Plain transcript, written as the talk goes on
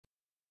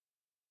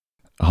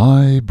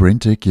Hi,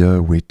 BrenTech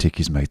here, where tech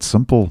is made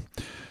simple.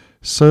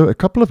 So a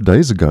couple of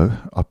days ago,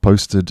 I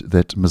posted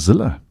that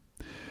Mozilla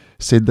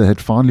said they had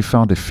finally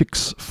found a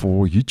fix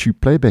for YouTube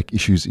playback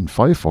issues in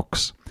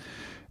Firefox,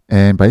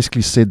 and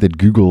basically said that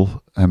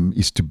Google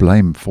is to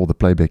blame for the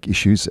playback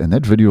issues, and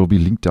that video will be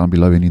linked down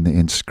below and in the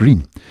end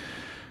screen.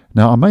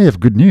 Now, I may have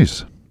good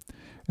news,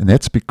 and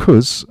that's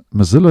because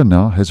Mozilla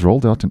now has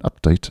rolled out an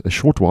update a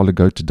short while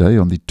ago today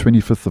on the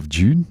 25th of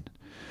June,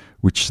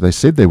 which they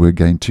said they were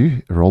going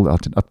to roll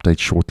out an update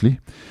shortly.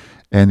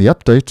 And the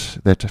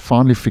update that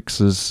finally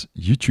fixes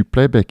YouTube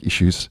playback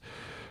issues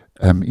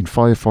in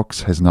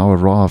Firefox has now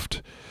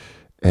arrived.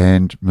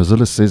 And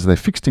Mozilla says they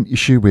fixed an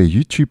issue where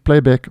YouTube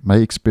playback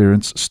may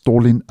experience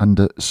stalling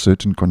under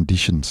certain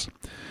conditions.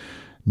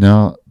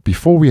 Now,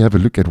 before we have a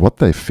look at what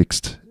they've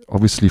fixed,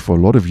 obviously for a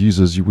lot of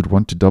users, you would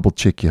want to double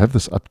check you have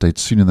this update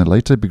sooner than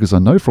later, because I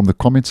know from the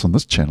comments on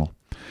this channel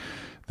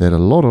that a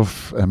lot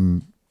of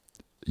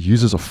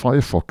users of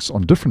Firefox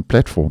on different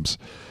platforms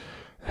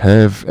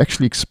have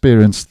actually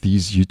experienced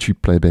these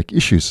YouTube playback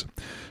issues.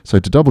 So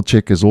to double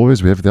check, as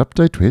always, we have the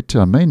update. We head to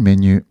our main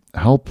menu,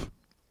 Help,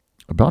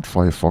 About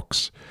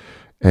Firefox,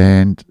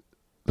 and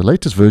the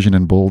latest version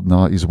in bold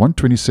now is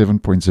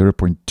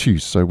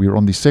 127.0.2. So we're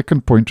on the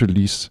second point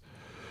release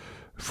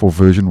for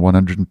version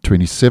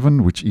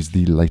 127, which is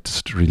the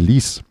latest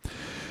release.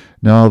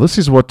 Now, this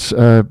is what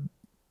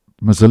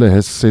Mozilla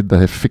has said they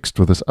have fixed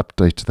with this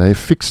update. They have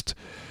fixed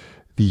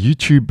the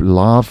YouTube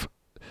live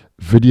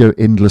video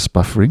endless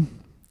buffering,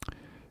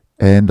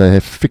 and they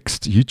have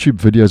fixed YouTube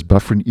videos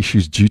buffering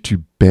issues due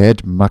to bad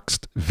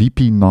muxed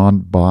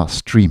VP9 bar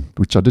stream,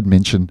 which I did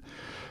mention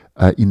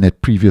in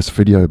that previous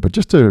video. But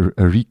just a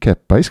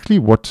recap, basically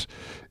what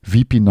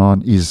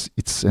VP9 is,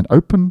 it's an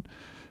open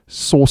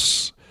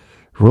source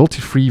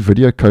royalty-free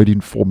video coding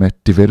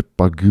format developed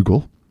by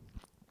Google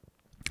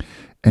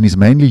and is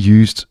mainly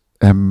used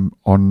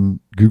on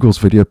Google's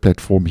video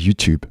platform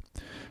YouTube.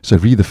 So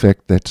really the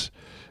fact that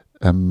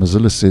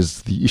Mozilla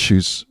says the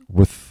issues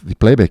with the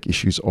playback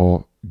issues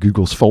are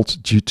Google's fault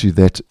due to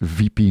that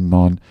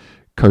VP9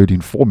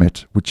 coding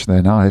format, which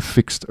they now have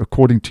fixed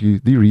according to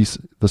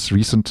this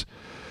recent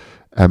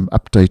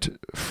update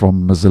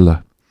from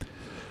Mozilla.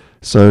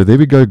 So there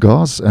we go,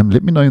 guys.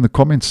 Let me know in the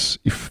comments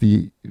if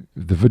the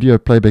video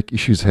playback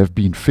issues have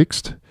been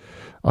fixed.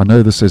 I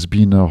know this has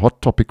been a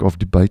hot topic of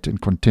debate and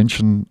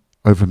contention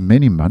over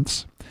many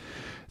months.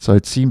 So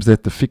it seems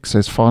that the fix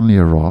has finally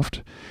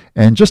arrived.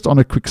 And just on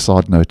a quick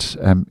side note,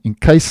 in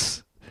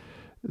case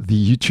the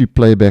YouTube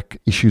playback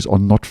issues are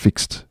not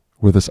fixed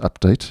with this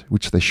update,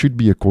 which they should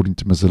be according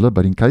to Mozilla,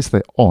 but in case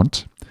they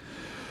aren't,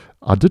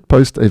 I did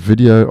post a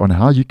video on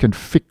how you can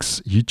fix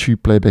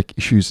YouTube playback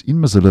issues in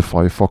Mozilla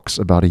Firefox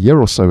about a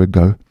year or so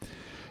ago,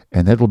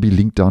 and that will be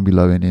linked down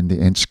below and in the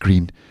end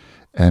screen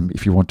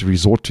if you want to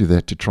resort to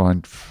that to try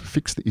and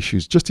fix the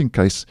issues, just in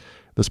case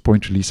this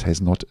point release has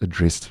not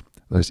addressed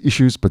those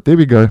issues. But there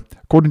we go.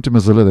 According to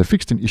Mozilla, they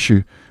fixed an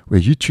issue where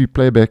YouTube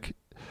playback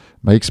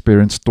may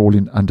experience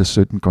stalling under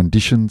certain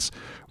conditions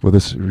with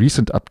this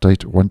recent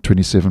update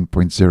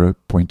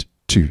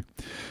 127.0.2.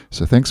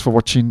 So thanks for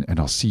watching, and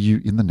I'll see you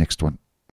in the next one.